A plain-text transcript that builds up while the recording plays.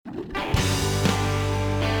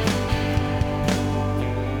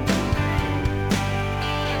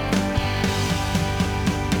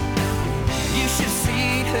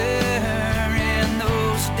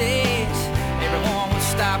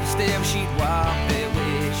coffee.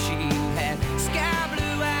 Wish you had sky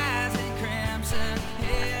blue eyes and crimson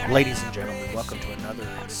hair. Ladies and gentlemen, welcome to another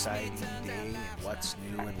exciting day in What's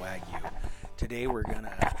New in Wagyu. Today we're going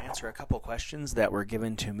to answer a couple questions that were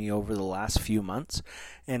given to me over the last few months,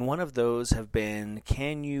 and one of those have been,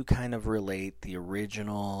 can you kind of relate the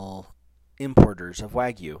original importers of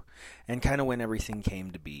Wagyu and kind of when everything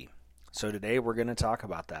came to be? So today we're going to talk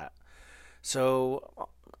about that. So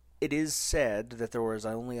it is said that there was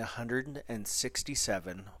only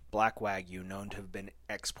 167 black Wagyu known to have been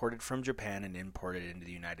exported from Japan and imported into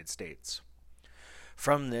the United States.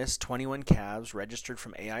 From this, 21 calves registered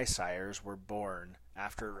from AI sires were born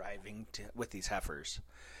after arriving with these heifers.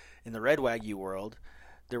 In the red Wagyu world,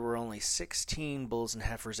 there were only 16 bulls and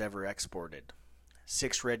heifers ever exported.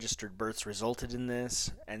 6 registered births resulted in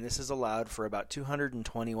this, and this has allowed for about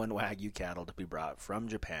 221 Wagyu cattle to be brought from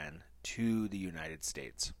Japan to the United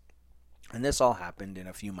States. And this all happened in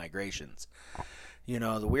a few migrations. You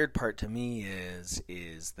know, the weird part to me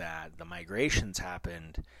is that the migrations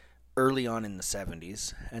happened early on in the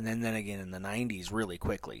 70s, and then again in the 90s really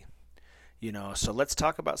quickly. You know, so let's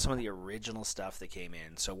talk about some of the original stuff that came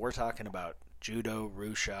in. So we're talking about Judo,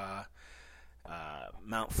 Rusha,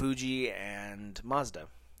 Mount Fuji, and Mazda.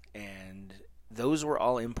 And those were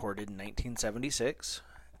all imported in 1976.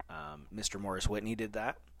 Mr. Morris Whitney did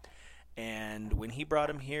that. And when he brought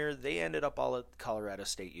them here, they ended up all at Colorado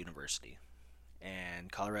State University.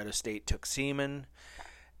 And Colorado State took semen,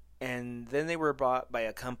 and then they were bought by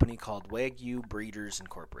a company called Wagyu Breeders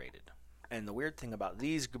Incorporated. And the weird thing about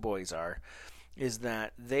these boys is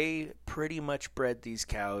that they pretty much bred these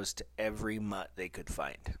cows to every mutt they could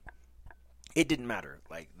find. It didn't matter.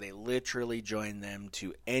 Like, they literally joined them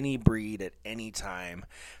to any breed at any time.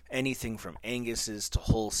 Anything from Angus's to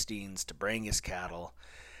Holsteins to Brangus cattle.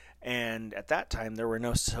 And at that time, there were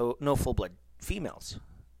no full-blood females.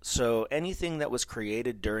 So anything that was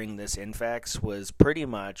created during this infex was pretty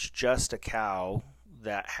much just a cow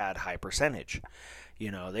that had high percentage.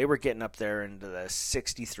 You know, they were getting up there into the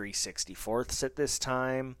 63, 64ths at this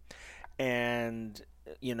time. And,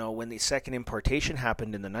 you know, when the second importation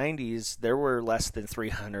happened in the 90s, there were less than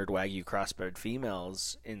 300 Wagyu crossbred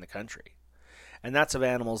females in the country. And that's of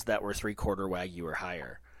animals that were 3/4 Wagyu or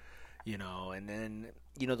higher. You know, and then,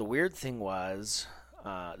 you know, the weird thing was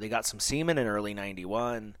they got some semen in early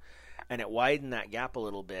 91, and it widened that gap a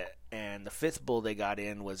little bit, and the 5th bull they got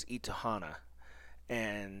in was Itotani.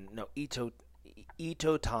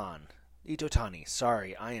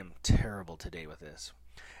 Sorry, I am terrible today with this.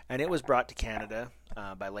 And it was brought to Canada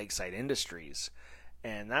by Lakeside Industries.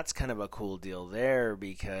 And that's kind of a cool deal there,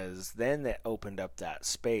 because then that opened up that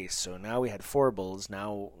space. So now we had 4 bulls.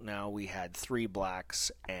 Now we had 3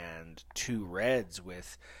 blacks and 2 reds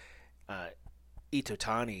with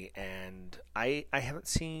Itotani. And I haven't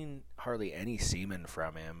seen hardly any semen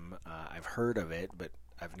from him. I've heard of it, but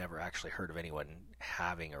I've never actually heard of anyone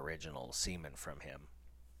having original semen from him.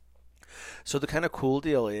 So the kind of cool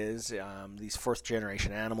deal is these 4th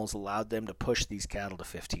generation animals allowed them to push these cattle to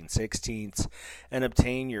 15/16ths and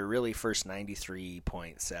obtain your really first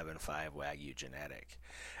 93.75 Wagyu genetic.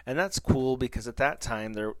 And that's cool because at that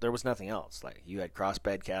time there was nothing else. Like, you had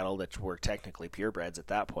crossbred cattle that were technically purebreds at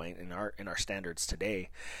that point in our standards today,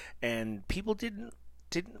 and people didn't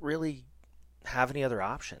really have any other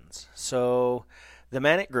options. So the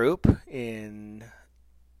Manic Group in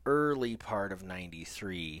early part of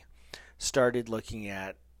 93 started looking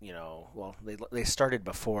at, you know, well, they started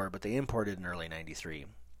before, but they imported in early 93.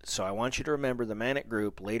 So I want you to remember the Manic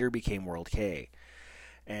Group later became World K.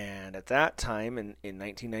 And at that time, in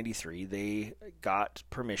 1993, they got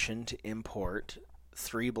permission to import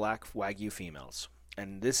 3 black Wagyu females.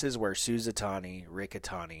 And this is where Suzatani,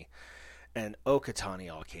 Rikatani, and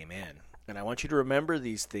Okatani all came in. And I want you to remember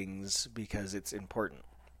these things because it's important.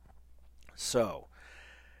 So,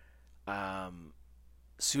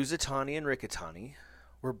 Suzatani and Rikatani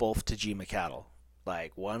were both Tajima cattle.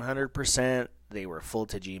 Like 100%, they were full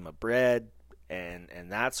Tajima bred, and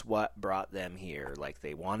that's what brought them here. Like,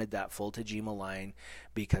 they wanted that full Tajima line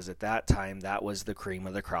because at that time, that was the cream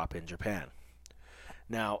of the crop in Japan.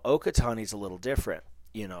 Now, Okatani's a little different.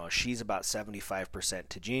 You know, she's about 75%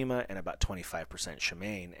 Tajima and about 25%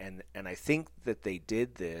 Shimane. And I think that they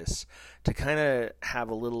did this to kind of have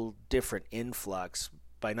a little different influx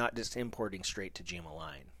by not just importing straight Tajima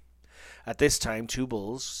line. At this time, 2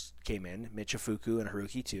 bulls came in, Michifuku and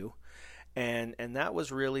Haruki 2, and that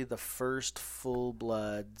was really the first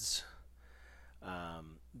full-bloods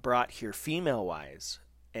brought here female-wise,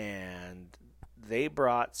 and they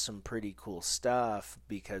brought some pretty cool stuff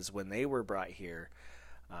because when they were brought here,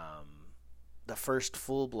 the first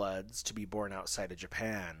full-bloods to be born outside of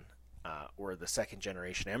Japan were the second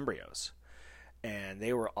generation embryos. And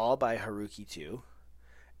they were all by Haruki too,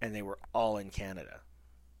 and they were all in Canada.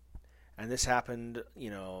 And this happened,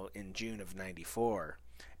 in June of '94.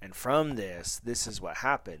 And from this is what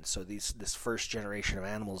happened. So this first generation of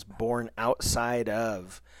animals born outside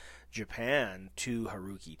of Japan to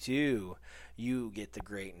Haruki 2, you get the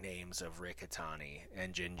great names of Rikitani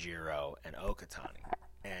and Jinjiro and Okatani.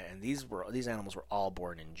 And these animals were all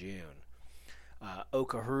born in June.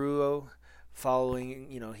 Okaharu,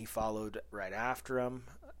 he followed right after him.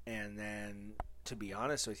 And then, to be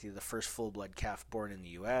honest with you, the first full-blood calf born in the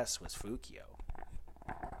U.S. was Fukio.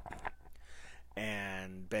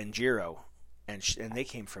 And Benjiro, and they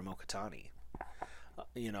came from Okatani.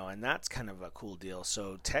 And that's kind of a cool deal.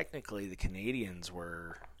 So technically the Canadians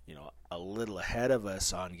were, a little ahead of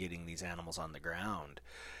us on getting these animals on the ground.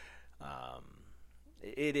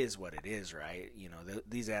 It is what it is, right?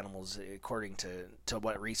 These animals, according to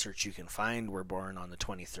what research you can find, were born on the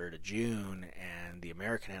 23rd of June, and the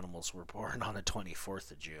American animals were born on the 24th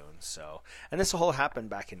of June. So, and this whole happened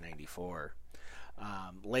back in '94.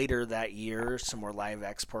 Later that year, some more live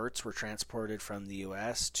exports were transported from the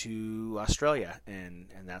U.S. to Australia, and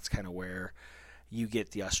that's kind of where you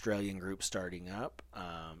get the Australian group starting up.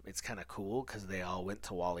 It's kind of cool because they all went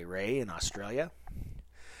to Wally Ray in Australia.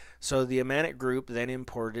 So the Amanic group then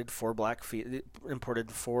imported four black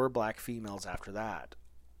females after that: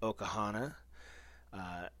 Okahana,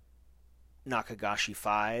 Nakagashi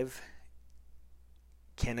 5,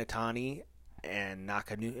 Kenatani, and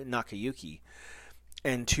Nakayuki.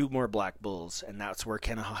 And two more black bulls, and that's where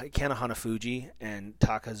Kanahana Fuji and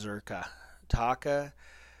Taka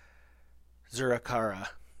Zurakara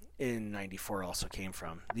in '94 also came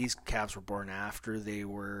from. These calves were born after they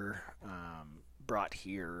were brought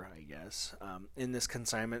here, I guess. In this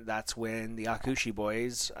consignment, that's when the Akushi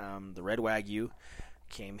boys, the Red Wagyu,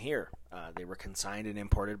 came here. They were consigned and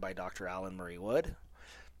imported by Dr. Alan Murray Wood.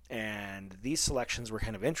 And these selections were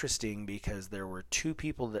kind of interesting because there were two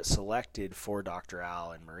people that selected for Dr.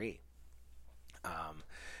 Al and Marie.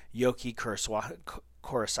 Yoki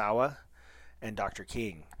Kurosawa and Dr.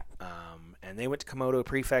 King. And they went to Komodo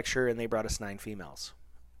Prefecture and they brought us 9 females.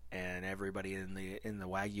 And everybody in the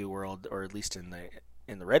Wagyu world, or at least in the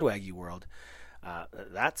Red Wagyu world,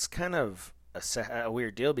 that's kind of a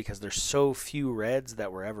weird deal because there's so few reds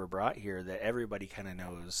that were ever brought here that everybody kind of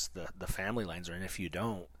knows the family lines, and if you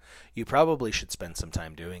don't, you probably should spend some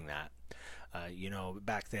time doing that.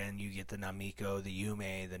 Back then you get the Namiko, the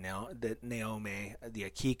Yume, the Naome, the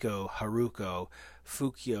Akiko, Haruko,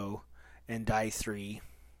 Fukyo, and Dai 3,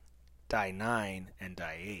 Dai 9, and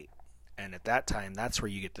Dai 8. And at that time, that's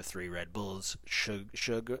where you get the 3 red bulls: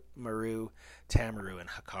 Shug, Maru, Tamaru, and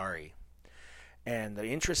Hikari. And the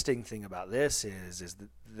interesting thing about this is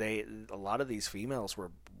that a lot of these females were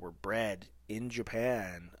bred in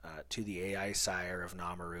Japan to the AI sire of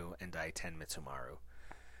Namaru and Dai 10 Mitsumaru.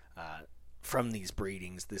 From these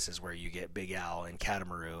breedings, this is where you get Big Al and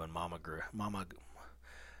Katamaru and Mom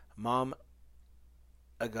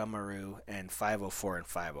Agamaru and 504 and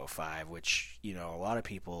 505, which, a lot of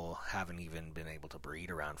people haven't even been able to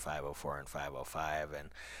breed around 504 and 505,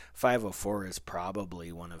 and 504 is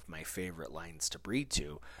probably one of my favorite lines to breed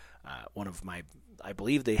to. I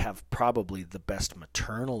believe they have probably the best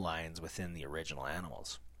maternal lines within the original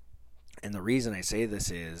animals. And the reason I say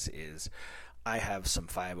this is I have some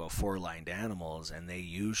 504 lined animals, and they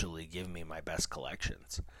usually give me my best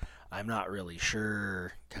collections. I'm not really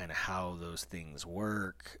sure kind of how those things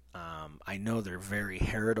work. I know they're very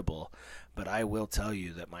heritable, but I will tell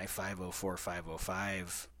you that my 504,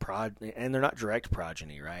 505 and they're not direct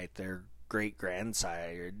progeny, right? They're great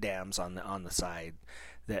grandsire or dams on the side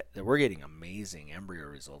that we're getting amazing embryo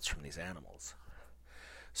results from these animals.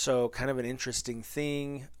 So kind of an interesting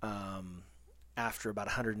thing. After about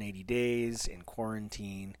 180 days in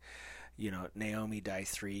quarantine, Naomi, Dai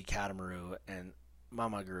 3, Katamaru, and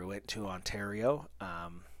Mamaguru went to Ontario.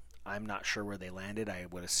 I'm not sure where they landed. I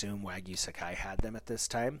would assume Wagyu Sakai had them at this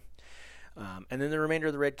time. And then the remainder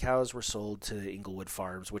of the red cows were sold to Inglewood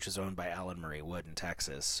Farms, which is owned by Alan Murray Wood in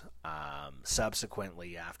Texas.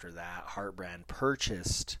 Subsequently, after that, Heartbrand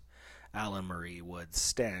purchased Alan Murray Wood's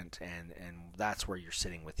stent, and that's where you're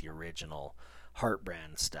sitting with the original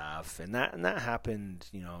Heartbrand stuff. And that happened,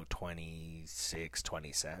 2006,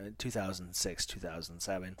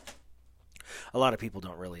 2007. A lot of people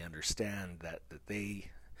don't really understand that the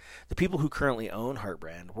people who currently own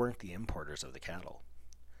Heartbrand weren't the importers of the cattle.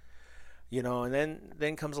 And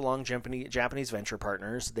then comes along Japanese venture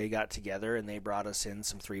partners. They got together and they brought us in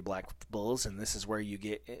some 3 black bulls, and this is where you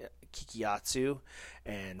get Kikiyatsu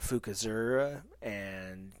and Fukazura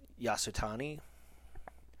and Yasutani.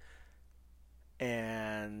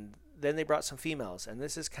 And then they brought some females, and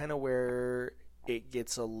this is kind of where it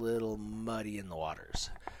gets a little muddy in the waters.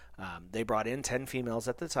 They brought in 10 females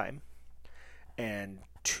at the time and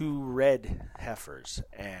 2 red heifers.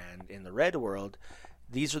 And in the red world,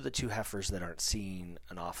 these are the 2 heifers that aren't seen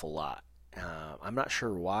an awful lot. I'm not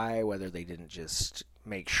sure why, whether they didn't just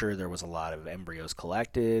make sure there was a lot of embryos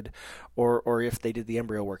collected, or if they did the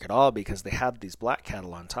embryo work at all, because they had these black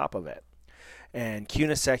cattle on top of it. And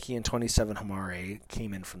Kuniseki and 27 Hamare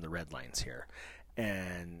came in from the red lines here.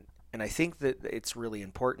 And I think that it's really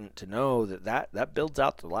important to know that builds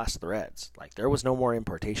out the last of the reds. Like, there was no more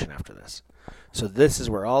importation after this. So this is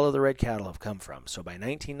where all of the red cattle have come from. So by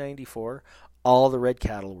 1994, all the red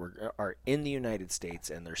cattle are in the United States,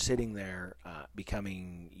 and they're sitting there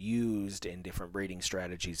becoming used in different breeding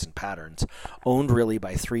strategies and patterns, owned really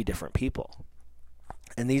by 3 different people.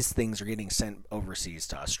 And these things are getting sent overseas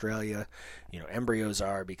to Australia. Embryos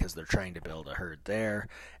are, because they're trying to build a herd there.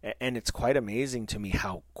 And it's quite amazing to me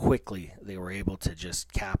how quickly they were able to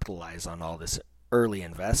just capitalize on all this early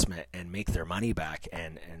investment and make their money back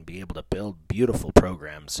and be able to build beautiful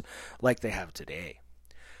programs like they have today.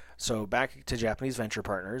 So back to Japanese venture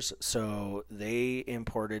partners. So they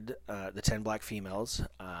imported the 10 black females.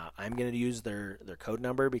 I'm going to use their code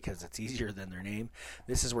number because it's easier than their name.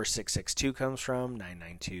 This is where 662 comes from,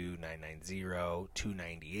 992, 990,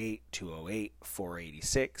 298, 208,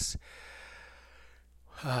 486.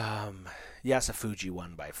 Yasafuji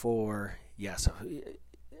 1x4.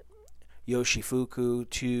 Yoshifuku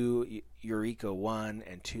 2, Eureka 1,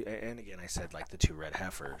 and 2. And again, I said like the 2 red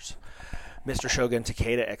heifers. Mr. Shogun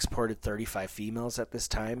Takeda exported 35 females at this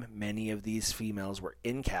time. Many of these females were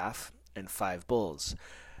in calf, and 5 bulls.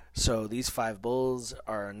 So these 5 bulls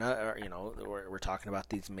are we're talking about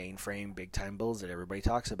these mainframe big time bulls that everybody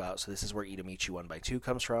talks about. So this is where Itamichi 1x2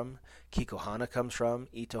 comes from, Kikohana comes from,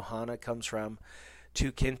 Itohana comes from,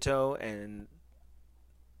 2 Kinto and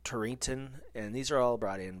Torrington, and these are all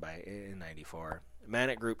brought in in 94.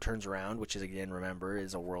 Manic Group turns around, which is, again, remember,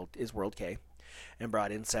 is World K, and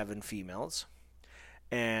brought in 7 females.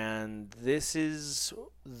 And this is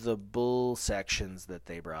the bull sections that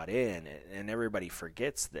they brought in, and everybody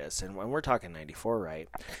forgets this. And when we're talking 94, right,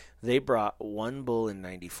 they brought 1 bull in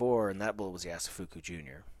 94, and that bull was Yasafuku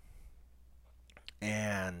Jr.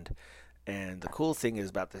 And the cool thing is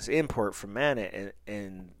about this import from Manit,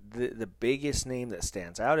 and the biggest name that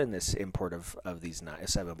stands out in this import of these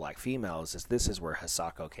 7 black females is where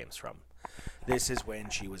Hisako came from. This is when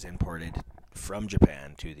she was imported from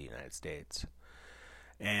Japan to the United States.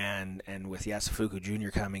 And with Yasafuku Jr.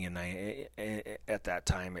 coming in at that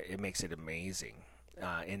time, it makes it amazing.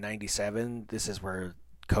 In 97, this is where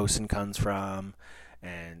Kosen comes from,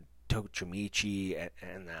 and Tokumichi,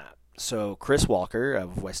 and that. So Chris Walker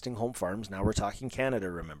of Westingholm Farms, now we're talking Canada,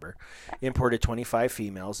 remember, imported 25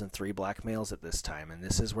 females and 3 black males at this time, and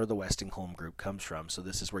this is where the Westingholm group comes from. So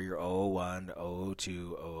this is where your 001,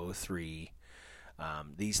 002, 003,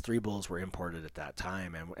 these 3 bulls were imported at that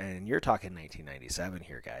time, and you're talking 1997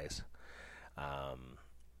 here, guys.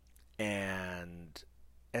 And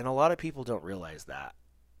a lot of people don't realize that,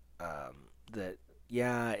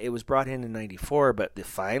 yeah, it was brought in 94, but the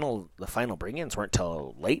final bring-ins weren't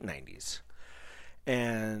till late 90s.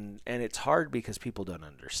 And it's hard because people don't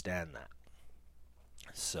understand that.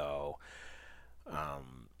 So,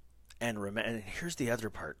 and here's the other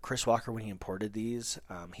part. Chris Walker, when he imported these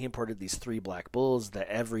 3 black bulls that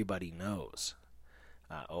everybody knows.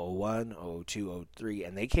 01, 02, 03,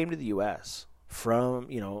 and they came to the U.S. from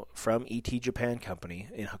ET Japan Company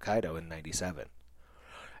in Hokkaido in 97.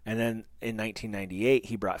 And then in 1998,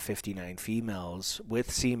 he brought 59 females with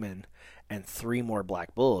semen and 3 more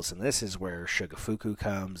black bulls. And this is where Shugafuku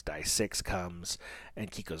comes, Dai 6 comes, and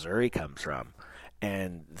Kikozuri comes from.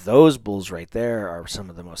 And those bulls right there are some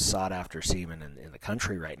of the most sought-after semen in the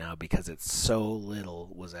country right now, because it's so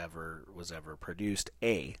little was ever produced,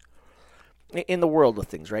 in the world of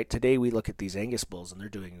things, right? Today we look at these Angus bulls and they're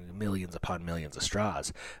doing millions upon millions of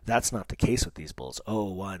straws. That's not the case with these bulls.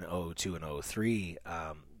 01, 02, and 03,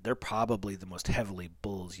 they're probably the most heavily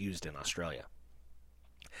bulls used in Australia.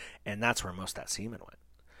 And that's where most of that semen went.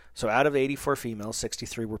 So out of 84 females,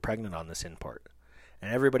 63 were pregnant on this import.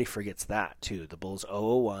 And everybody forgets that too. The bulls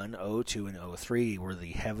 001, 02, and 03 were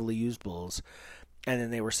the heavily used bulls. And then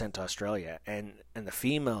they were sent to Australia. And the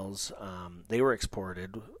females, they were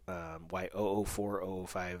exported, while 004,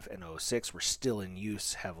 005, and 06 were still in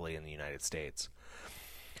use heavily in the United States.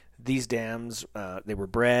 These dams, they were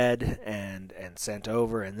bred and sent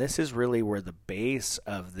over. And this is really where the base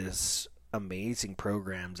of this amazing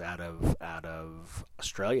programs out of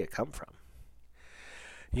Australia come from.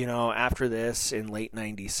 After this, in late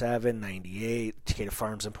 97, 98, Takeda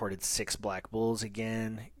Farms imported 6 black bulls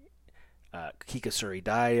again. Kikasuri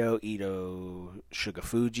Daio, Ito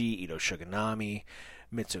Shugafuji, Ito Shuganami,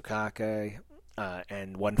 Mitsukake,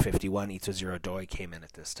 and 151 Ito Zero Doi came in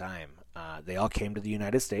at this time. They all came to the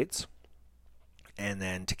United States. And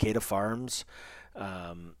then Takeda Farms,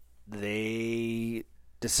 they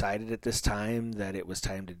decided at this time that it was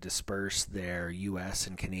time to disperse their U.S.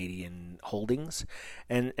 and Canadian holdings,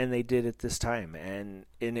 and they did at this time. And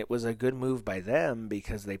it was a good move by them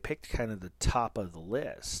because they picked kind of the top of the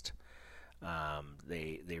list.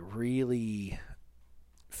 They really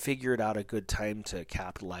figured out a good time to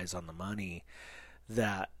capitalize on the money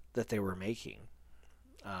that they were making.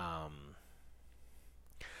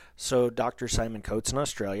 So Dr. Simon Coates in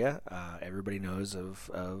Australia, everybody knows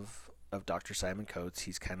of Dr. Simon Coates.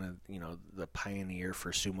 He's kind of, the pioneer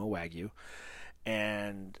for sumo Wagyu.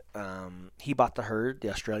 And he bought the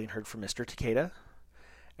Australian herd from Mr. Takeda.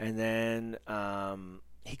 And then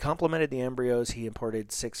he complemented the embryos. He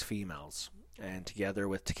imported 6 females. And together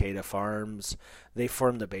with Takeda Farms, they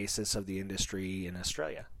formed the basis of the industry in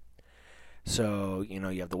Australia. So, you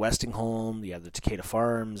have the Westingholm, you have the Takeda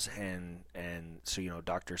Farms, and so,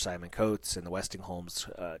 Dr. Simon Coates and the Westingholm's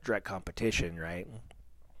direct competition, right,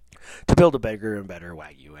 to build a bigger and better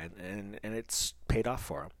Wagyu, and it's paid off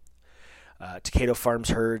for him. Takeda Farms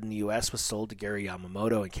herd in the U.S. was sold to Gary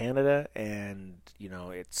Yamamoto in Canada, and,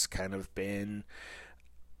 it's kind of been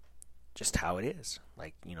just how it is.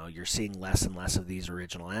 Like, you're seeing less and less of these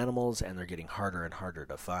original animals, and they're getting harder and harder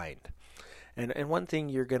to find. And one thing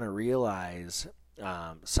you're going to realize,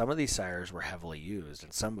 some of these sires were heavily used,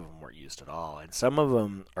 and some of them weren't used at all. And some of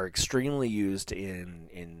them are extremely used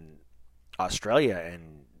in Australia,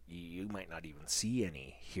 and you might not even see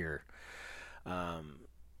any here.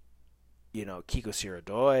 Kikosira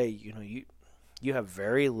Doi, you have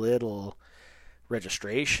very little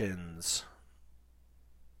registrations.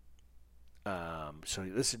 So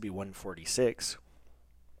this would be 146.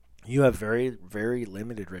 You have very, very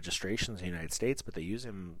limited registrations in the United States, but they use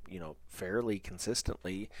him, fairly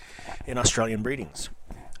consistently in Australian breedings.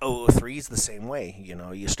 003 is the same way.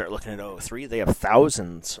 You start looking at 003, they have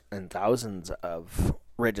thousands and thousands of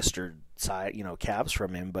registered calves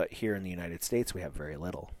from him, but here in the United States we have very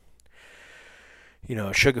little.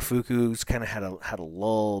 Shugafuku's kind of had a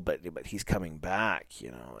lull, but he's coming back,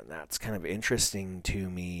 and that's kind of interesting to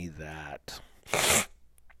me that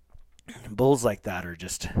bulls like that are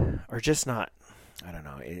just not, I don't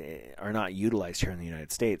know, are not utilized here in the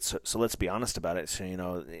United States. So let's be honest about it. So,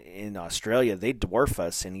 in Australia, they dwarf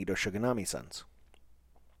us in Ito Shuganami sons.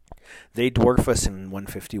 They dwarf us in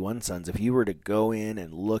 151 sons. If you were to go in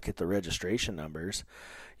and look at the registration numbers,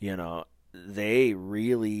 they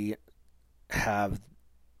really have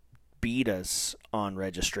beat us on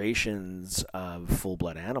registrations of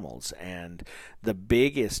full-blood animals, and the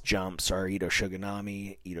biggest jumps are Ito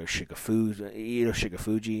Shuganami, Ito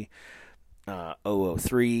Shigafuji,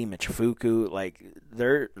 003, Michifuku. Like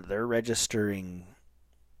they're registering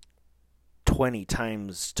 20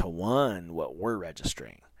 times to 1 what we're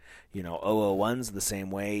registering. 001's the same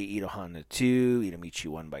way, Ito Hana 2, Ito Michi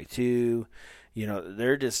 1x2.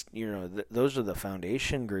 They're just, those are the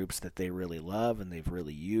foundation groups that they really love and they've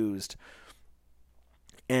really used.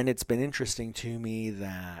 And it's been interesting to me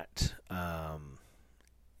that,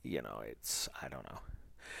 it's, I don't know.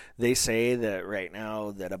 They say that right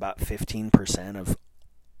now that about 15% of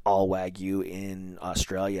all Wagyu in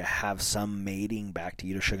Australia have some mating back to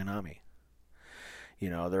Ito Shuganami.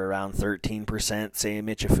 They're around 13%, say,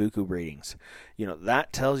 Michifuku breedings.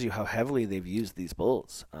 That tells you how heavily they've used these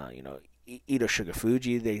bulls. Ito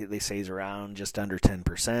Shugafuji, they say is around just under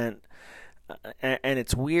 10%. And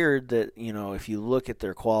it's weird that, if you look at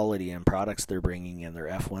their quality and products they're bringing in, their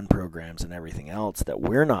F1 programs and everything else, that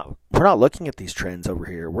we're not looking at these trends over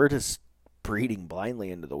here. We're just breeding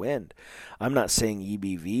blindly into the wind. I'm not saying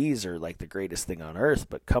EBVs are like the greatest thing on earth,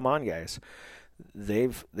 but come on, guys.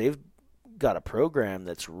 They've got a program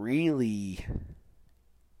that's really,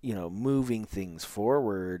 moving things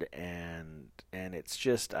forward, and it's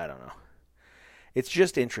just, I don't know. It's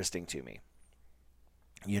just interesting to me.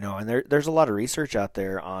 And there's a lot of research out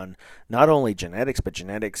there on not only genetics, but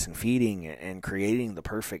genetics and feeding and creating the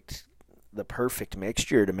perfect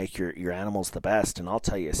mixture to make your animals the best. And I'll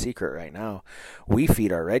tell you a secret right now. We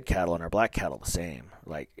feed our red cattle and our black cattle the same.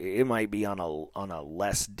 Like, it might be on a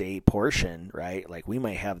less day portion, right? Like, we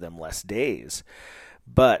might have them less days.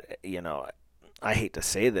 But, I hate to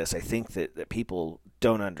say this. I think that people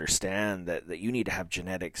don't understand that you need to have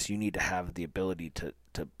genetics. You need to have the ability to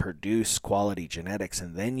produce quality genetics,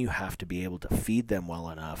 and then you have to be able to feed them well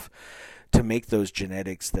enough to make those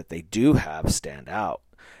genetics that they do have stand out.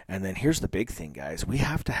 And then here's the big thing, guys. We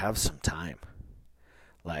have to have some time.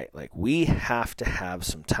 Like we have to have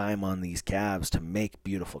some time on these calves to make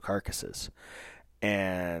beautiful carcasses.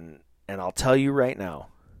 And I'll tell you right now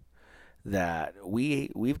that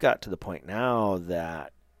we've got to the point now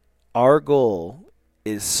that our goal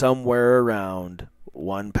is somewhere around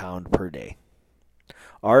 1 pound per day.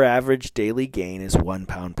 Our average daily gain is 1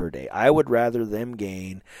 pound per day. I would rather them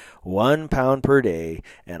gain 1 pound per day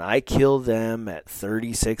and I kill them at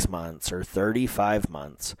 36 months or 35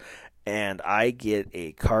 months and I get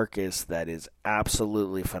a carcass that is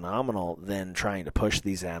absolutely phenomenal than trying to push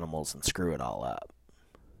these animals and screw it all up.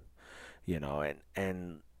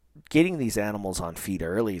 And getting these animals on feed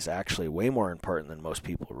early is actually way more important than most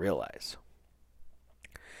people realize.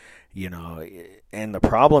 And the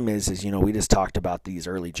problem is, we just talked about these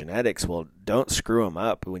early genetics. Well, don't screw them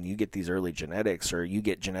up when you get these early genetics, or you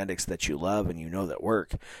get genetics that you love and that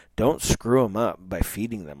work. Don't screw them up by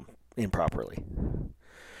feeding them improperly.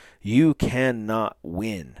 You cannot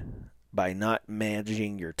win by not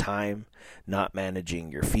managing your time, not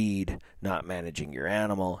managing your feed, not managing your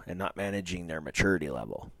animal, and not managing their maturity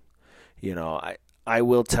level. I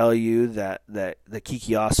will tell you that the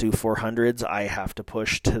Kikiasu 400s, I have to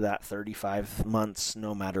push to that 35 months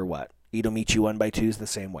no matter what. Itomichi 1x2 is the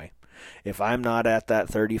same way. If I'm not at that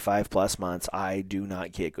 35 plus months, I do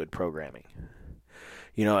not get good programming.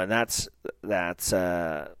 And that's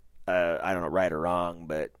I don't know, right or wrong,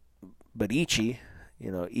 but Ichi,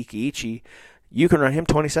 Iki, you can run him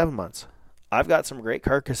 27 months. I've got some great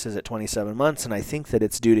carcasses at 27 months, and I think that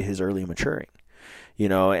it's due to his early maturing.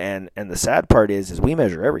 And the sad part is we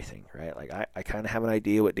measure everything, right? Like I kind of have an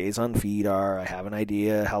idea what days on feed are. I have an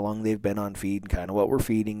idea how long they've been on feed and kind of what we're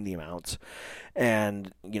feeding, the amounts,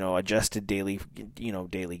 and, adjusted daily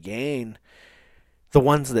gain. The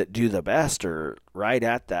ones that do the best are right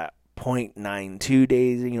at that 0.92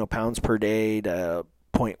 days, pounds per day to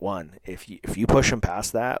 0.1. If you push them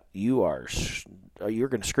past that, you're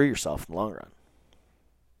going to screw yourself in the long run.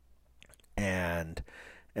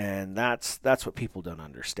 And that's what people don't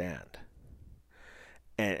understand.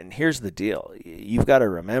 And here's the deal. You've got to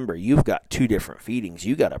remember, you've got two different feedings.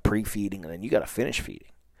 You got a pre-feeding and then you got a finish feeding.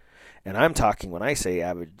 And I'm talking, when I say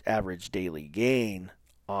average daily gain,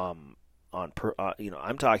 I'm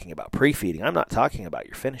talking about pre-feeding. I'm not talking about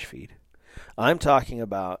your finish feed. I'm talking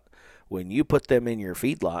about when you put them in your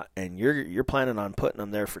feedlot and you're planning on putting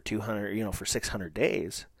them there for 200, for 600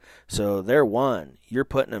 days. So they're you're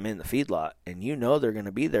putting them in the feedlot and they're going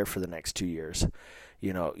to be there for the next 2 years.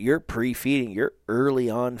 Your pre-feeding, your early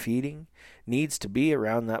on feeding needs to be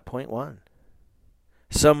around that 0.1.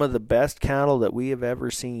 Some of the best cattle that we have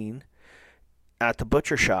ever seen at the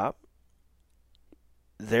butcher shop,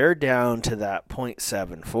 they're down to that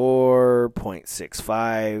 0.74,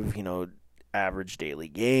 0.65, average daily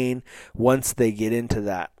gain. Once they get into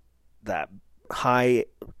that high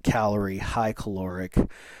calorie, high caloric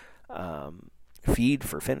feed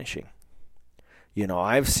for finishing.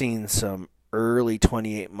 I've seen some early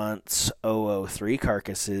 28 months 003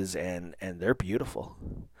 carcasses and they're beautiful.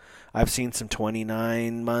 I've seen some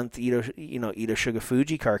 29 month Ito Suga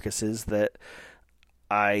Fuji carcasses that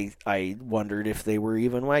I wondered if they were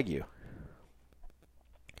even Wagyu.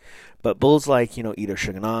 But bulls like, Ito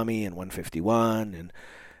Shuganami and 151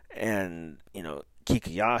 and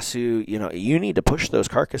Kikayasu, you need to push those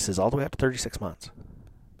carcasses all the way up to 36 months.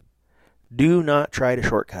 Do not try to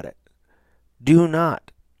shortcut it. Do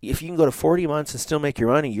not. If you can go to 40 months and still make your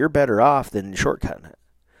money, you're better off than shortcutting it.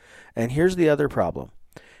 And here's the other problem.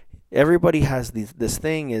 Everybody has this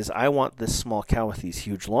thing is, I want this small cow with these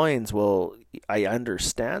huge loins. Well, I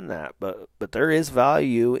understand that, but there is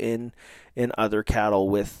value in other cattle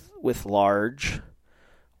with large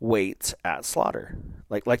weights at slaughter.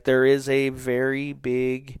 Like there is a very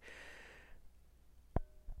big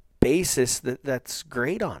basis that's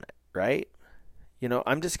great on it, right?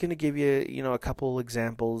 I'm just going to give you, a couple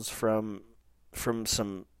examples from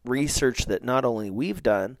some research that not only we've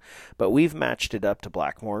done, but we've matched it up to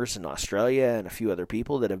Blackmores in Australia and a few other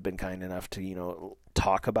people that have been kind enough to,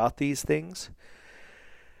 talk about these things.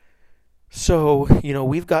 So,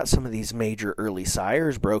 we've got some of these major early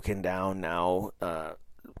sires broken down now,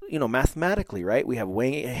 mathematically, right? We have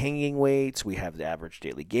hanging weights, we have the average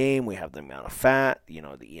daily gain, we have the amount of fat, the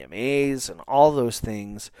EMAs and all those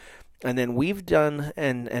things. And then we've done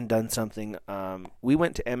and done something. We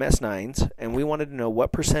went to MS9s and we wanted to know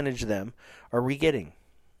what percentage of them are we getting,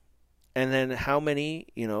 and then how many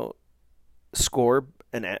score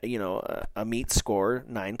a meat score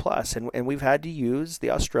 9+, and we've had to use the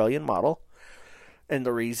Australian model, and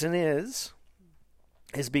the reason is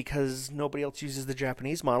is because nobody else uses the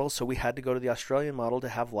Japanese model, so we had to go to the Australian model to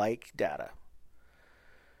have like data.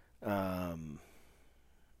 And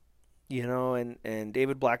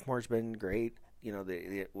David Blackmore's been great.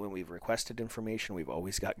 When we've requested information, we've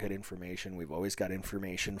always got good information. We've always got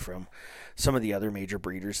information from some of the other major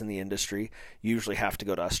breeders in the industry. You usually have to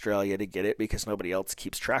go to Australia to get it because nobody else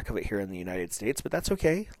keeps track of it here in the United States, but that's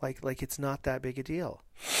okay. Like it's not that big a deal.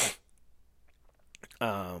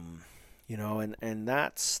 And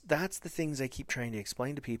that's the things I keep trying to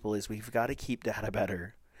explain to people is we've got to keep data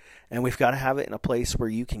better. And we've got to have it in a place where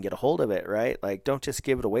you can get a hold of it, right? Like, don't just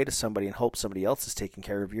give it away to somebody and hope somebody else is taking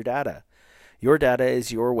care of your data. Your data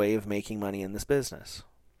is your way of making money in this business.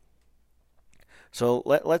 So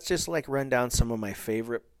let's just run down some of my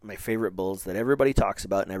favorite bulls that everybody talks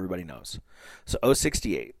about and everybody knows. So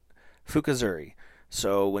 068, Fukuzuri.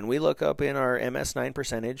 So when we look up in our MS9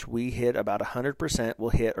 percentage, we hit about 100%.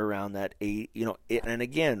 We'll hit around that 8. And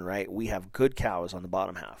again, right, we have good cows on the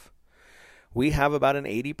bottom half. We have about an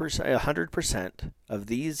 80%, 100% of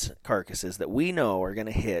these carcasses that we know are going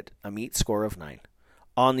to hit a meat score of 9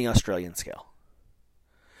 on the Australian scale.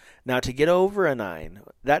 Now, to get over a 9,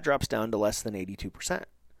 that drops down to less than 82%.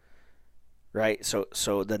 Right?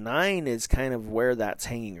 So the 9 is kind of where that's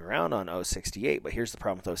hanging around on 068. But here's the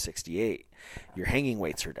problem with 068. Your hanging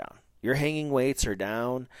weights are down. Your hanging weights are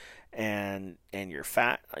down, and your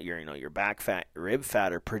fat, your back fat, your rib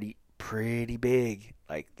fat are pretty big.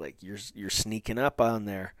 Like you're sneaking up on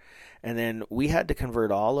there. And then we had to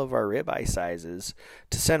convert all of our ribeye sizes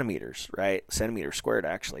to centimeters, right? Centimeters squared,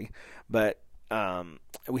 actually. But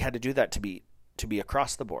we had to do that to be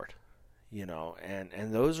across the board,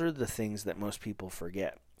 and those are the things that most people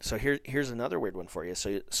forget. So here's another weird one for you.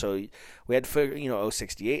 So we had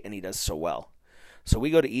 068, and he does so well. So we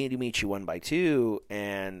go to Idamichi 1x2,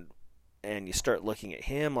 and you start looking at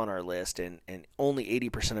him on our list, and only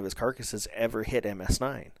 80% of his carcasses ever hit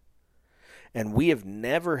MS9. And we have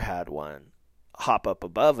never had one hop up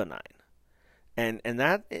above a 9. And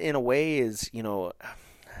that, in a way, is,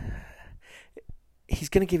 he's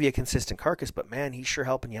going to give you a consistent carcass, but, man, he's sure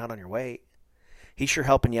helping you out on your weight. He's sure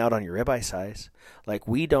helping you out on your ribeye size. Like,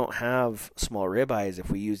 we don't have small ribeyes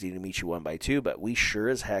if we use Idamichi 1x2, but we sure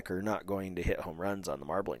as heck are not going to hit home runs on the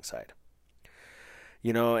marbling side.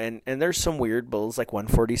 And there's some weird bulls like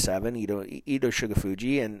 147, Ito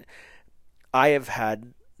Shugafuji, and I have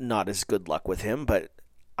had not as good luck with him, but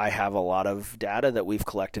I have a lot of data that we've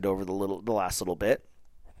collected over the last little bit.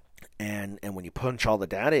 And when you punch all the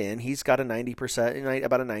data in, he's got a 90%,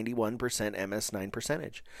 about a 91% MS9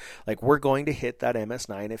 percentage. Like, we're going to hit that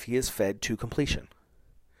MS9 if he is fed to completion.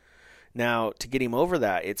 Now, to get him over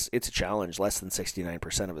that, it's a challenge. Less than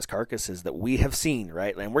 69% of his carcasses that we have seen,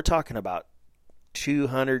 right? And we're talking about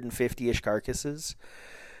 250-ish carcasses.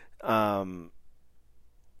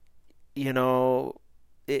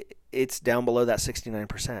 It's down below that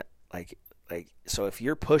 69%. So if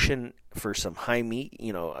you're pushing for some high meat,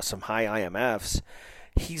 some high IMFs,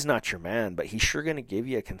 he's not your man, but he's sure going to give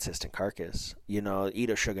you a consistent carcass. Ito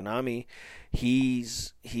Shuganami,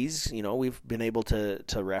 he's we've been able to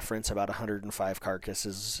reference about 105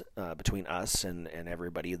 carcasses between us and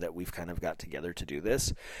everybody that we've kind of got together to do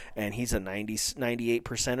this. And he's a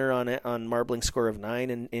 98%er on marbling score of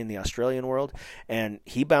 9 in the Australian world. And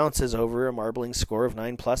he bounces over a marbling score of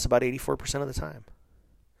 9 plus about 84% of the time.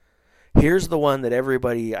 Here's the one that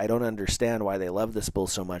everybody, I don't understand why they love this bull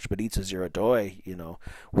so much, but Itsu Zero Doi,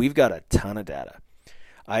 we've got a ton of data.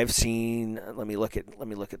 I've seen, let me look at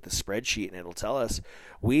the spreadsheet and it'll tell us,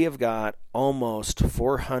 we have got almost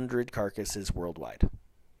 400 carcasses worldwide.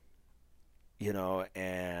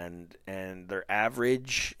 And their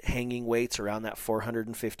average hanging weight's around that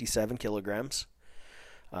 457 kilograms.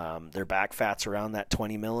 Their back fat's around that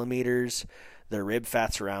 20 millimeters. Their rib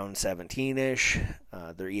fat's around 17-ish.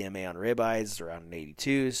 Their EMA on ribeyes is around an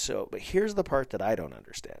 82. But here's the part that I don't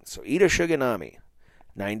understand. So Ito Shuganami,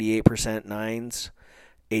 98% 9s,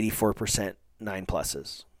 84% 9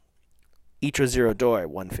 pluses. Icho Zero Doi,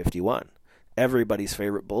 151. Everybody's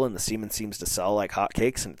favorite bull, and the semen seems to sell like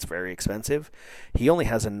hotcakes, and it's very expensive. He only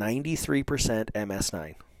has a 93%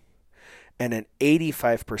 MS9 and an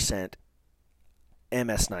 85%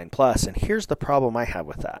 MS9 plus. And here's the problem I have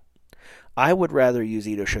with that. I would rather use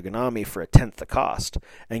Ito Shuganami for a tenth the cost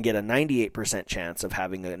and get a 98% chance of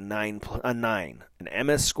having an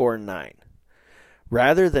MS score 9,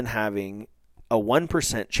 rather than having a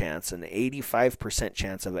 1% chance, an 85%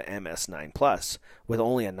 chance of an MS9 plus, with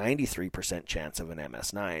only a 93% chance of an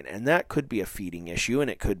MS9. And that could be a feeding issue, and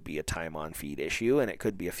it could be a time on feed issue, and it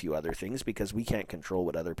could be a few other things because we can't control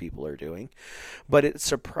what other people are doing. But it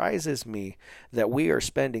surprises me that we are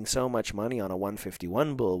spending so much money on a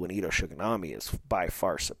 151 bull when Ito Shuganami is by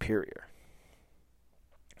far superior.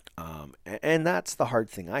 And that's the hard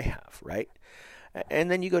thing I have, right? And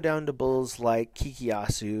then you go down to bulls like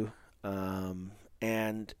Kikiasu, and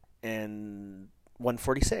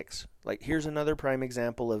 146. Like, here's another prime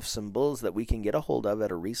example of some bulls that we can get a hold of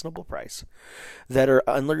at a reasonable price that are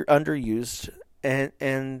underused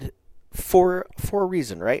and for a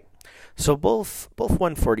reason, right? So both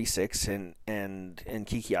 146 and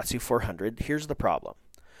Kikiatsu 400. Here's the problem.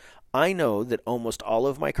 I know that almost all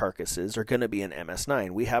of my carcasses are going to be an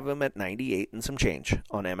MS9. We have them at 98 and some change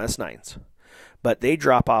on MS9s. But they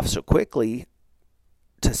drop off so quickly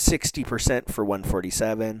to 60% for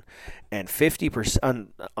 147 and 50%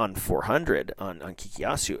 on 400 on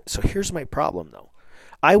Kikiasu. So here's my problem, though.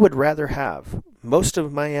 I would rather have most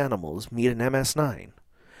of my animals meet an MS9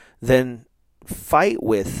 than fight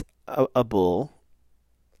with a bull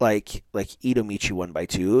like Ito Michi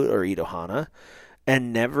 1x2 or Ito Hana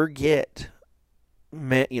and never get...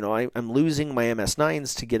 I'm losing my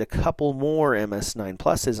MS9s to get a couple more MS9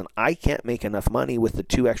 pluses, and I can't make enough money with the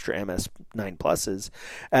 2 extra MS9 pluses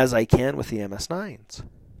as I can with the MS9s.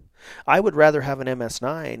 I would rather have an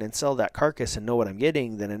MS9 and sell that carcass and know what I'm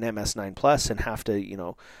getting than an MS9 plus and have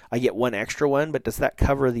to, I get one extra one, but does that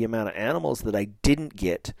cover the amount of animals that I didn't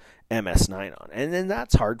get MS9 on? And then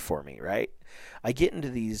that's hard for me, right? I get into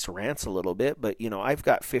these rants a little bit, but I've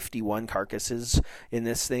got 51 carcasses in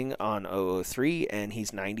this thing on 003, and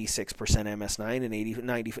he's 96% MS9 and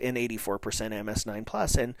 84% MS9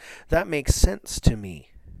 plus, and that makes sense to me.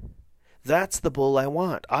 That's the bull I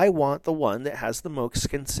want. I want the one that has the most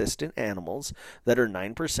consistent animals that are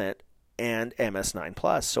 9% and MS9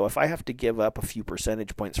 plus. So if I have to give up a few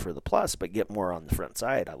percentage points for the plus, but get more on the front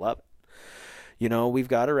side, I love it. We've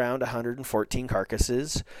got around 114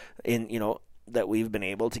 carcasses that we've been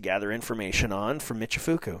able to gather information on from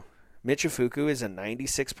Michifuku. Michifuku is a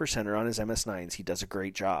 96%er on his MS9s. He does a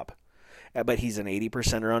great job. But he's an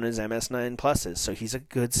 80%er on his MS9 pluses, so he's a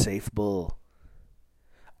good, safe bull.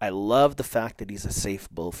 I love the fact that he's a safe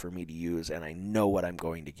bull for me to use, and I know what I'm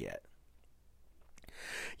going to get.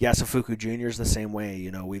 Yasufuku Jr. is the same way.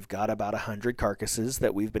 We've got about 100 carcasses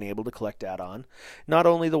that we've been able to collect data on. Not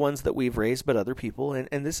only the ones that we've raised, but other people.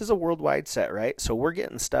 And this is a worldwide set, right? So we're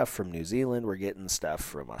getting stuff from New Zealand. We're getting stuff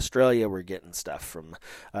from Australia. We're getting stuff from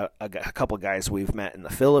a couple guys we've met in the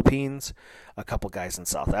Philippines, a couple guys in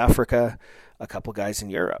South Africa, a couple guys in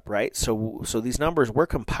Europe, right? So these numbers, we're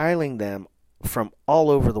compiling them from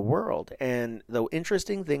all over the world. And the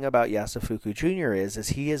interesting thing about Yasufuku Jr. is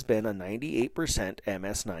he has been a 98%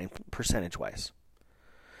 MS9 percentage-wise.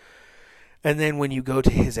 And then when you go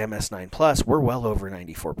to his MS9 plus, we're well over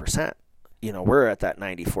 94%. We're at that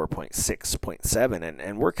 94.6, 0.7,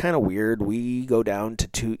 and we're kind of weird. We go down to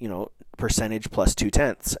 2, percentage plus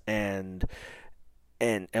 0.2, and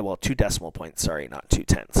 2 decimal points, sorry, not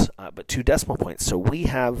 0.2, but 2 decimal points. So we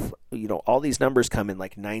have, all these numbers come in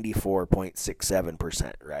like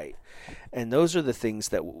 94.67%, right? And those are the things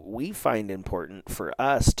that we find important for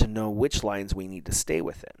us to know which lines we need to stay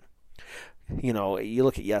within. You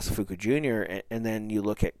look at Yasufuku Jr. and then you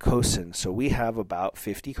look at Kosen. So we have about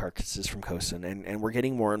 50 carcasses from Kosen, and we're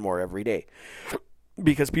getting more and more every day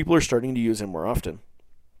because people are starting to use him more often.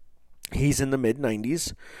 He's in the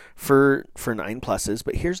mid-90s for 9 pluses,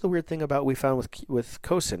 but here's the weird thing about we found with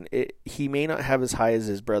Kosen. He may not have as high as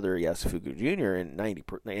his brother Yasufuku Jr.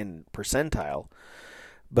 in percentile,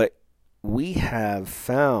 but we have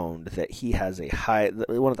found that he has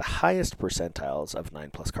one of the highest percentiles of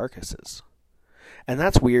 9 plus carcasses. And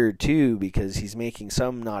that's weird too, because he's making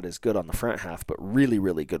some not as good on the front half, but really,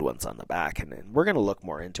 really good ones on the back. And we're going to look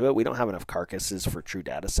more into it. We don't have enough carcasses for true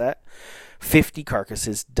data set. 50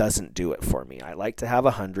 carcasses doesn't do it for me. I like to have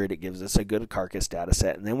 100. It gives us a good carcass data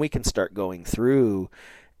set. And then we can start going through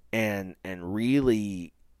and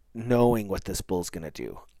really knowing what this bull's going to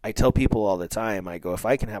do. I tell people all the time, I go, if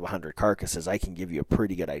I can have 100 carcasses, I can give you a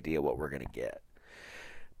pretty good idea what we're going to get.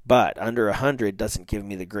 But under 100 doesn't give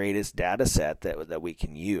me the greatest data set that we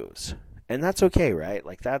can use. And that's okay, right?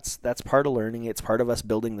 Like that's part of learning. It's part of us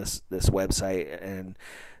building this website,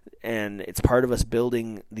 and it's part of us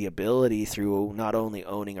building the ability through not only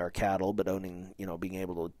owning our cattle, but owning, being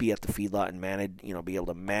able to be at the feedlot and manage, be able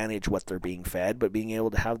to manage what they're being fed, but being able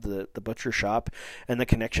to have the butcher shop and the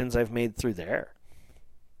connections I've made through there.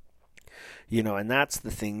 And that's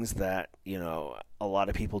the things that, a lot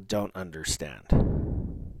of people don't understand.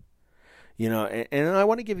 And I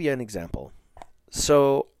want to give you an example.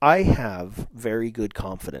 So I have very good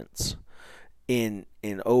confidence in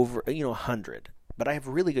over, 100, but I have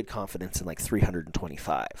really good confidence in like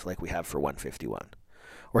 325, like we have for 151.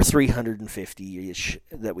 Or 350-ish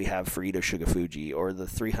that we have for Ito Shugafuji, or the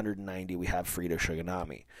 390 we have for Ito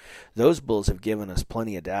Shuganami. Those bulls have given us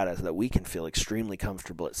plenty of data so that we can feel extremely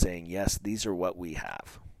comfortable at saying, yes, these are what we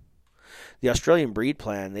have. The Australian breed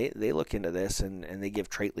plan, they look into this and they give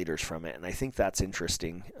trait leaders from it, and I think that's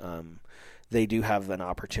interesting. They do have an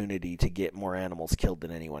opportunity to get more animals killed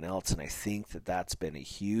than anyone else, and I think that that's been a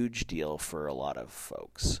huge deal for a lot of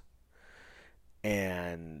folks.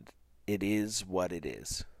 And it is what it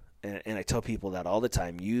is. And I tell people that all the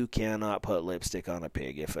time. You cannot put lipstick on a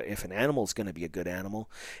pig. If an animal is going to be a good animal,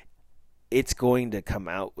 it's going to come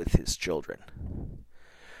out with his children.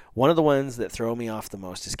 One of the ones that throw me off the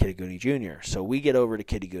most is Kittiguni Jr. So we get over to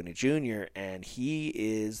Kittiguni Jr., and he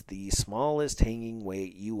is the smallest hanging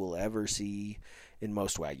weight you will ever see in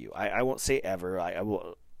most Wagyu. I won't say ever. I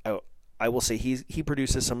will say he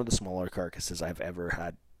produces some of the smaller carcasses I've ever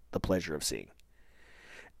had the pleasure of seeing.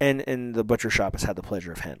 And the butcher shop has had the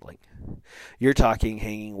pleasure of handling. You're talking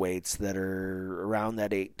hanging weights that are around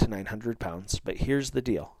that 800 to 900 pounds. But here's the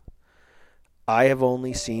deal. I have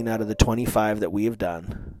only seen out of the 25 that we have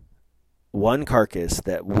done, one carcass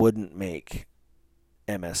that wouldn't make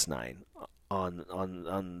MS9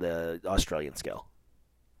 on the Australian scale.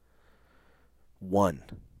 One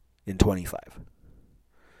in 25.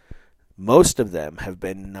 Most of them have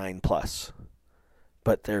been 9+.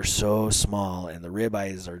 But they're so small, and the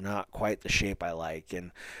ribeyes are not quite the shape I like.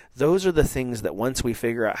 And those are the things that once we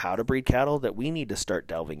figure out how to breed cattle, that we need to start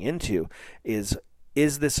delving into is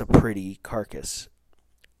this a pretty carcass?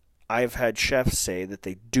 I've had chefs say that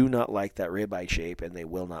they do not like that ribeye shape, and they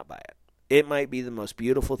will not buy it. It might be the most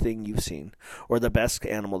beautiful thing you've seen, or the best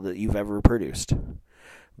animal that you've ever produced.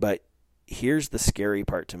 But here's the scary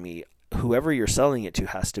part to me. Whoever you're selling it to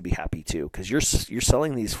has to be happy too, because you're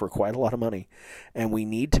selling these for quite a lot of money, and we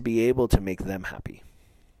need to be able to make them happy.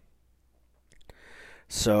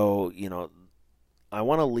 So, I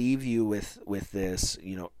want to leave you with this,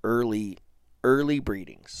 early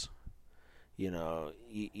breedings.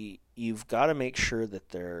 You've got to make sure that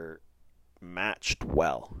they're matched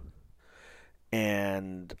well.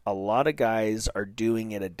 And a lot of guys are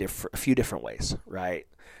doing it a few different ways, right?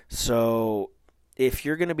 So if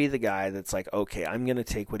you're going to be the guy that's like, okay, I'm going to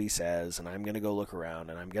take what he says and I'm going to go look around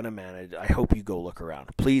and I'm going to manage, I hope you go look around.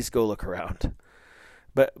 Please go look around.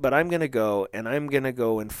 But I'm going to go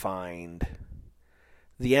and find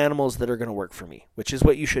the animals that are going to work for me, which is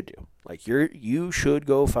what you should do. Like you should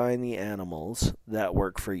go find the animals that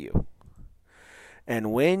work for you.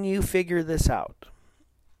 And when you figure this out,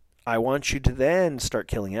 I want you to then start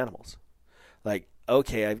killing animals. Like,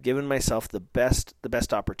 okay, I've given myself the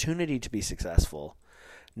best opportunity to be successful.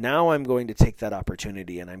 Now I'm going to take that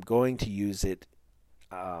opportunity and I'm going to use it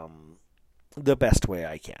the best way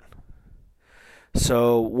I can.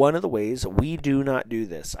 So one of the ways, we do not do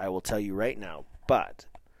this, I will tell you right now, but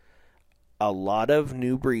a lot of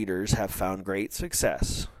new breeders have found great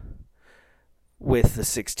success with the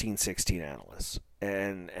 1616 analysts.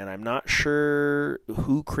 And I'm not sure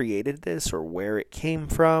who created this or where it came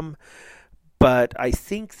from, but I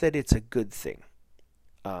think that it's a good thing.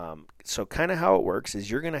 So kind of how it works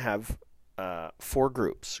is you're going to have 4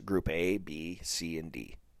 groups, Group A, B, C, and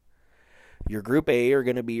D. Your Group A are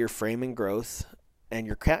going to be your frame and growth and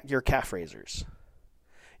your calf raisers.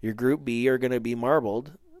 Your Group B are going to be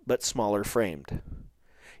marbled but smaller framed.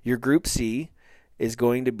 Your Group C is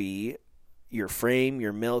going to be your frame,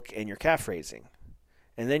 your milk, and your calf raising.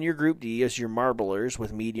 And then your Group D is your marblers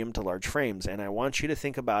with medium to large frames. And I want you to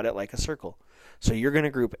think about it like a circle. So you're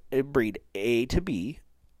going to breed A to B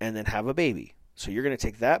and then have a baby. So you're going to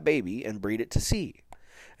take that baby and breed it to C.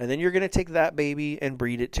 And then you're going to take that baby and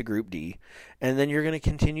breed it to Group D. And then you're going to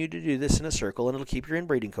continue to do this in a circle, and it'll keep your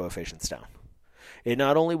inbreeding coefficients down. It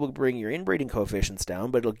not only will bring your inbreeding coefficients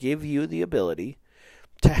down, but it'll give you the ability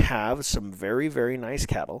to have some very, very nice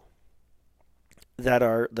cattle that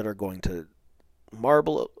are going to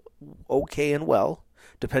marble okay and well,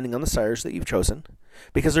 depending on the sires that you've chosen,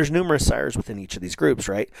 because there's numerous sires within each of these groups,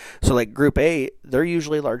 right? So like Group A, they're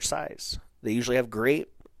usually large size. They usually have great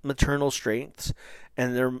maternal strengths,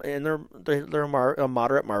 and they're a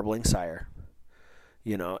moderate marbling sire,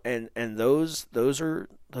 and those are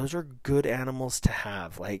good animals to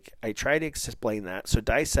have. Like, I try to explain that. So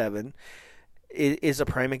Die 7 is a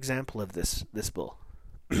prime example of this bull.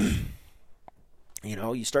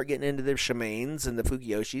 You start getting into the Shimanes and the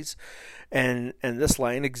Fukiyoshis, and this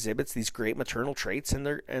line exhibits these great maternal traits, and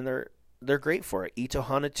they're great for it. Ito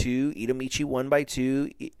Hana 2, Ito Michi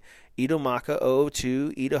 1x2, Ito Maka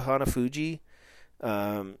 02, Ito Hana Fuji,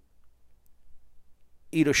 Ito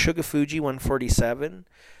Shuga Fuji 147.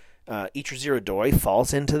 Ichiro Zero Doi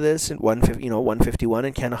falls into this at 151,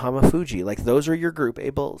 and Kanahama Fuji. Like, those are your Group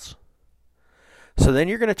A bulls. So then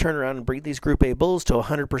you're going to turn around and breed these Group A bulls to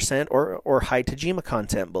 100% or high Tajima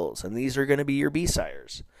content bulls, and these are going to be your B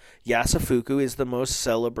sires. Yasufuku is the most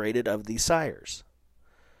celebrated of these sires.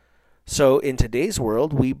 So in today's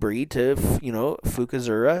world, we breed to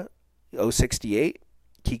Fukuzura 068,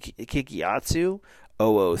 Kikiyatsu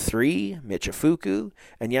 003, Michifuku,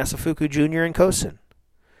 and Yasufuku Jr. and Kosen.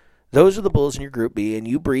 Those are the bulls in your Group B, and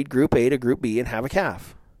you breed Group A to Group B and have a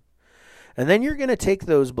calf. And then you're going to take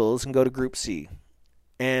those bulls and go to Group C.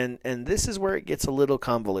 And this is where it gets a little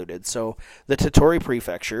convoluted. So the Tottori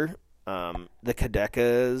Prefecture, the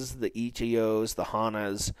Kadekas, the Ichiyos, the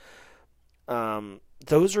Hanas,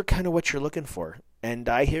 those are kind of what you're looking for. And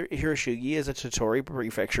Dai Hiroshugi is a Tottori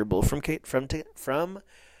Prefecture bull from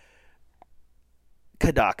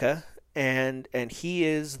Kadaka, and he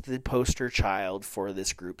is the poster child for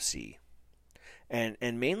this Group C. And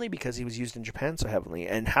mainly because he was used in Japan so heavily.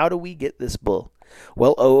 And how do we get this bull?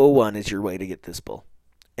 Well, 001 is your way to get this bull.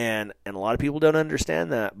 And a lot of people don't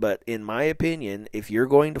understand that, but in my opinion, if you're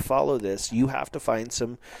going to follow this, you have to find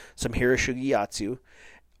some Hiroshugi Yatsu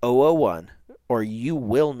 001, or you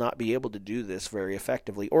will not be able to do this very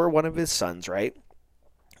effectively, or one of his sons, right?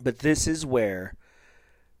 But this is where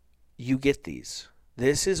you get these.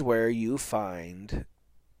 This is where you find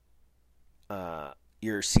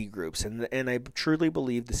your C groups, and I truly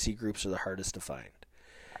believe the C groups are the hardest to find.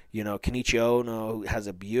 Kenichi Ono has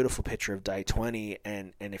a beautiful picture of Dai 20,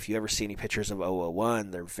 and if you ever see any pictures of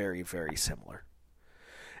 001, they're very, very similar.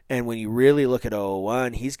 And when you really look at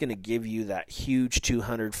 001, he's going to give you that huge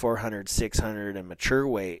 200, 400, 600, and mature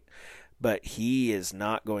weight, but he is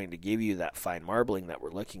not going to give you that fine marbling that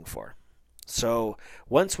we're looking for. So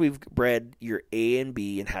once we've bred your A and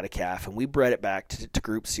B and had a calf, and we bred it back to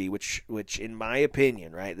Group C, which in my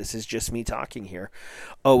opinion, right, this is just me talking here,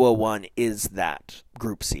 001 is that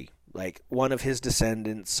Group C. Like, one of his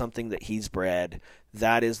descendants, something that he's bred,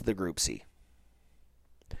 that is the Group C.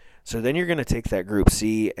 So then you're going to take that Group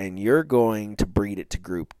C and you're going to breed it to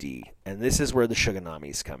Group D. And this is where the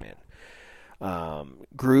Shuganamis come in.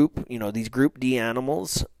 These Group D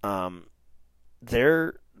animals,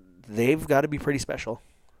 they've got to be pretty special.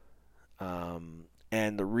 And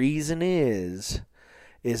the reason is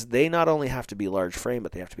they not only have to be large frame,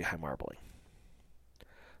 but they have to be high marbling.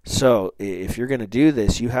 So if you're going to do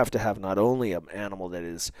this, you have to have not only an animal that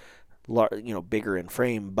is bigger in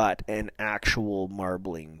frame, but an actual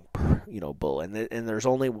marbling bull. And there's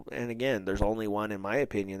only one, in my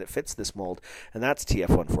opinion, that fits this mold, and that's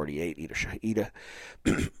TF148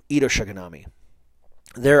 Ito Shuganami.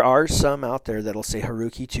 There are some out there that'll say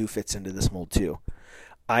Haruki 2 fits into this mold too.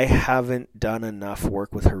 I haven't done enough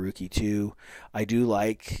work with Haruki 2. I do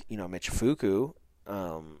like, Michifuku,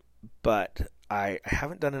 but I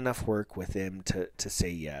haven't done enough work with him to say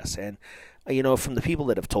yes. And, from the people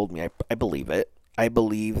that have told me, I believe it. I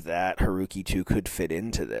believe that Haruki 2 could fit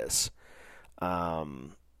into this.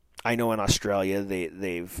 I know in Australia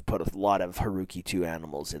they've put a lot of Haruki 2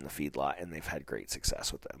 animals in the feedlot, and they've had great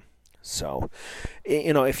success with them. So,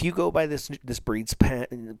 if you go by this breed's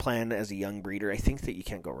plan as a young breeder, I think that you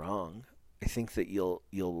can't go wrong. I think that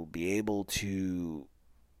you'll be able to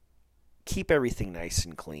keep everything nice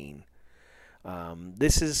and clean.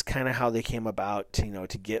 This is kind of how they came about,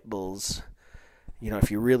 to get bulls. If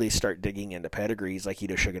you really start digging into pedigrees, like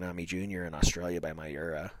Ito Shuganami Jr. in Australia by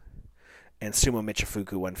Mayura, and Sumo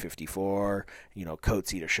Michifuku 154,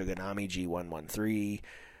 Coates Ito Shuganami G113.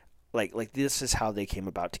 Like this is how they came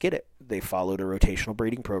about to get it. They followed a rotational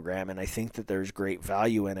breeding program, and I think that there's great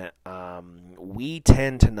value in it. We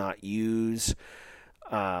tend to not use,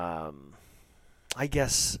 I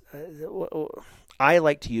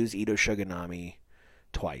like to use Ito Shuganami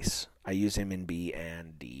twice. I use him in B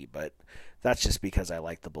and D, but that's just because I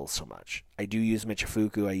like the bull so much. I do use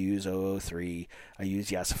Michifuku, I use 003, I use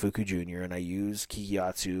Yasufuku Jr., and I use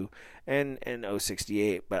Kikiyatsu and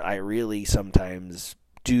 068, but I really sometimes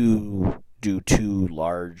do 2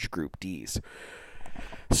 large Group Ds.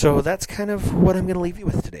 So that's kind of what I'm going to leave you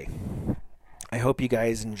with today. I hope you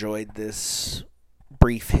guys enjoyed this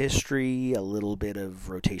brief history, a little bit of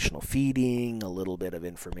rotational feeding, a little bit of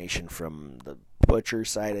information from the butcher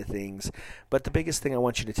side of things. But the biggest thing I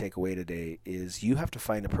want you to take away today is you have to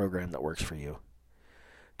find a program that works for you.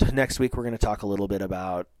 Next week we're going to talk a little bit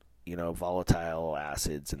about volatile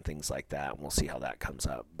acids and things like that, and we'll see how that comes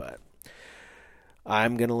up. But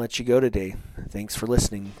I'm going to let you go today. Thanks for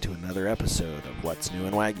listening to another episode of What's New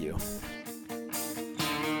in Wagyu.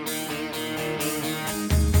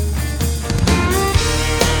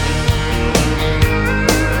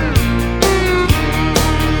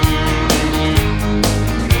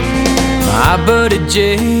 My buddy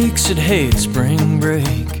Jake said, hey, it's spring break.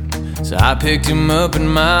 So I picked him up in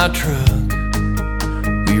my truck.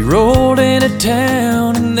 We rolled into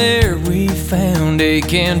town and there we found a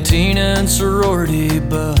cantina and sorority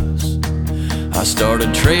bus. I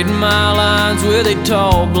started trading my lines with a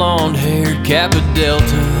tall blonde-haired Kappa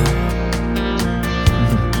Delta.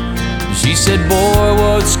 She said, boy,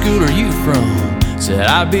 what school are you from? Said,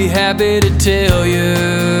 I'd be happy to tell you.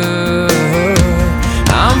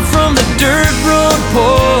 I'm from the dirt road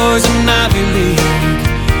poison Ivy League,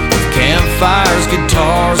 with campfires,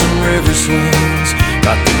 guitars, and river swings.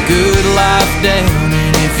 Got the good life down,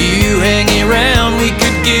 and if you hang around, we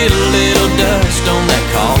could get a little dust on that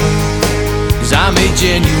collar. 'Cause I'm a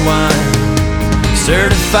genuine,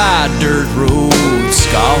 certified dirt road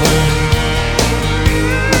scholar.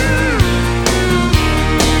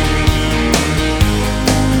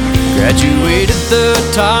 Graduated at the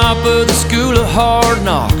top of the school of hard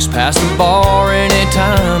knocks, past the bar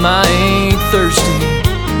anytime I ain't thirsty.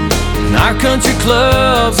 And our country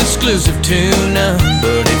club's exclusive to none,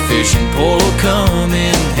 but a fishing pole will come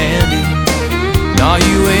in handy. No,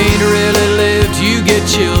 you ain't really lived, you get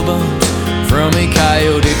chill bumps from a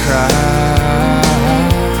coyote cry,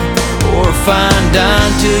 or a fine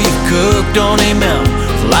dine till you've cooked on a mountain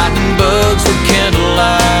with lightning bugs for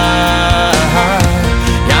candlelight.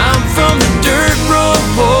 From the dirt road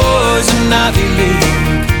poison Ivy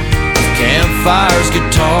League, with campfires,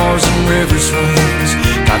 guitars, and river swings.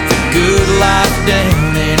 Got the good life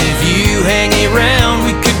down, and if you hang around,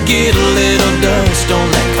 we could get a little dust on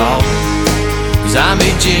that collar. 'Cause I'm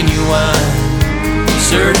a genuine,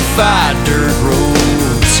 certified dirt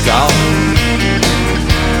road scholar.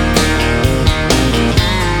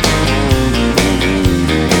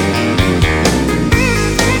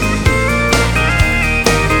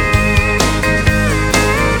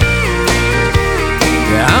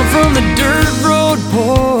 From the dirt road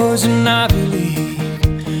poison Ivy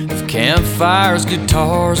League, of campfires,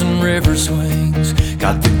 guitars, and river swings.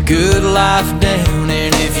 Got the good life down,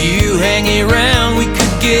 and if you hang around, we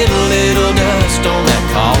could get a little dust on that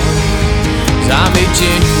collar. 'Cause I'm a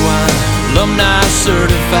genuine, alumni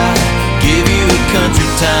certified, give you a country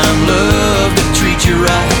time, love to treat you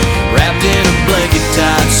right. Wrapped in a blanket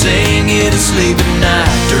tight, sing it asleep at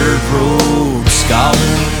night, dirt road